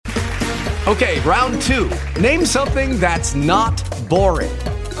Okay, round two. Name something that's not boring.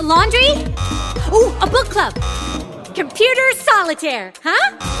 A laundry? Ooh, a book club. Computer solitaire,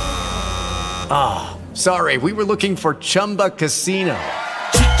 huh? Ah, sorry, we were looking for Chumba Casino.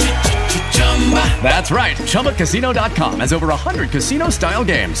 That's right, ChumbaCasino.com has over 100 casino-style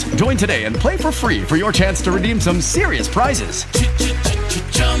games. Join today and play for free for your chance to redeem some serious prizes.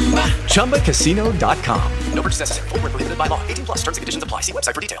 ChumbaCasino.com. No purchase necessary. Void where prohibited by law. 18 plus. Terms and conditions apply. See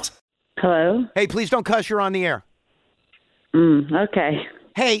website for details. Hello? Hey, please don't cuss. You're on the air. Okay.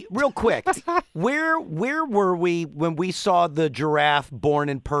 Hey, real quick, where were we when we saw the giraffe born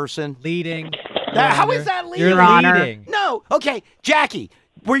in person? Leading. How is that leading? You're leading. No. Okay, Jackie,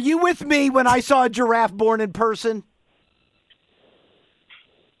 were you with me when I saw a giraffe born in person?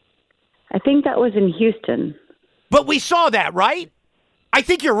 I think that was in Houston. But we saw that, right? I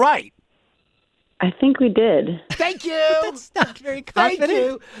think you're right. I think we did. Thank you. That's not very confident. Thank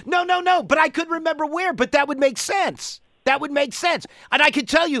you. No. But I couldn't remember where, but that would make sense. That would make sense. And I could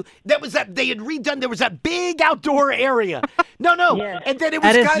tell you that they had redone, there was that big outdoor area. No. Yeah. And then it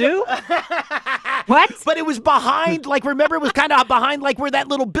was At a kind zoo? of What? But it was behind, like, remember, it was kind of behind, like, where that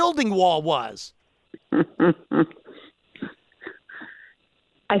little building wall was.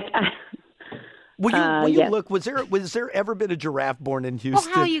 Will you yes. look, was there ever been a giraffe born in Houston?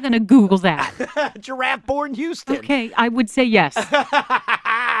 Well, how are you going to Google that? Giraffe born Houston. Okay, I would say yes.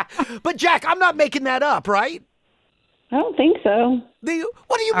 But, Jack, I'm not making that up, right? I don't think so.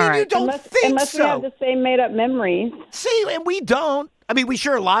 What do you mean right. you don't think unless so? we have the same made-up memories. See, and we don't. I mean, we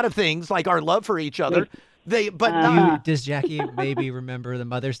share a lot of things, like our love for each other. Does Jackie maybe remember the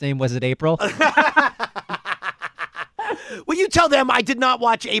mother's name? Was it April? Will you tell them I did not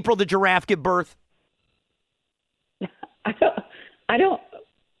watch April the giraffe give birth? I don't.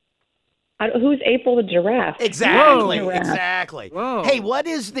 Who's April the giraffe? Exactly. Whoa. Exactly. Whoa.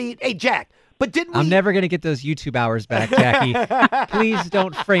 Hey, Jack, but didn't we? I'm never going to get those YouTube hours back, Jackie. Please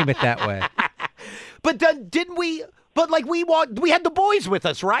don't frame it that way. But didn't we? But like we had the boys with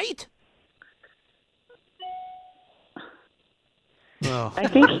us, right? Oh. I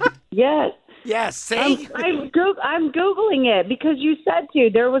think yes. Yes. See. I'm Googling it because you said to.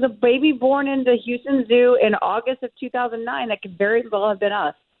 There was a baby born in the Houston Zoo in August of 2009. That could very well have been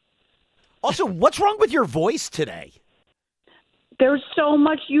us. Also, what's wrong with your voice today? There's so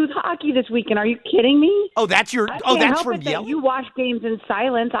much youth hockey this weekend. Are you kidding me? Oh, that's your. I Oh, can't that's help from it that yelling. You watch games in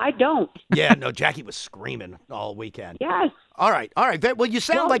silence. I don't. Yeah, no, Jackie was screaming all weekend. Yes. All right. Well, you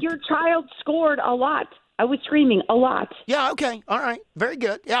sound Well, like your child scored a lot. I was screaming a lot. Yeah. Okay. All right. Very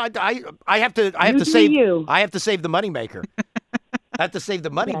good. Yeah. I have to You save. do you. I have to save the moneymaker. I have to save the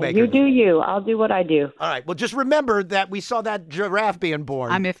moneymaker. You do you. I'll do what I do. All right. Well, just remember that we saw that giraffe being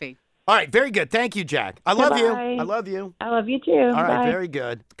born. I'm iffy. All right. Very good. Thank you, Jack. I love you. Goodbye. I love you. I love you too. All right. Bye. Very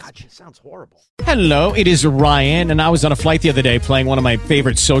good. God, she sounds horrible. Hello, it is Ryan, and I was on a flight the other day playing one of my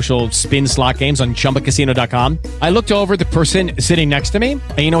favorite social spin slot games on ChumbaCasino.com. I looked over at the person sitting next to me,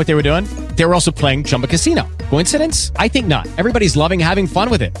 and you know what they were doing? They were also playing Chumba Casino. Coincidence? I think not. Everybody's loving having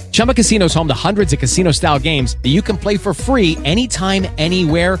fun with it. Chumba Casino is home to hundreds of casino-style games that you can play for free anytime,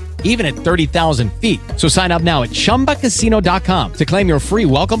 anywhere, even at 30,000 feet. So sign up now at ChumbaCasino.com to claim your free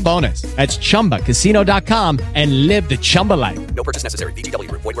welcome bonus. That's ChumbaCasino.com and live the Chumba life. No purchase necessary. VGW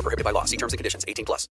Group. Void where prohibited by law. See terms and conditions. 18 plus.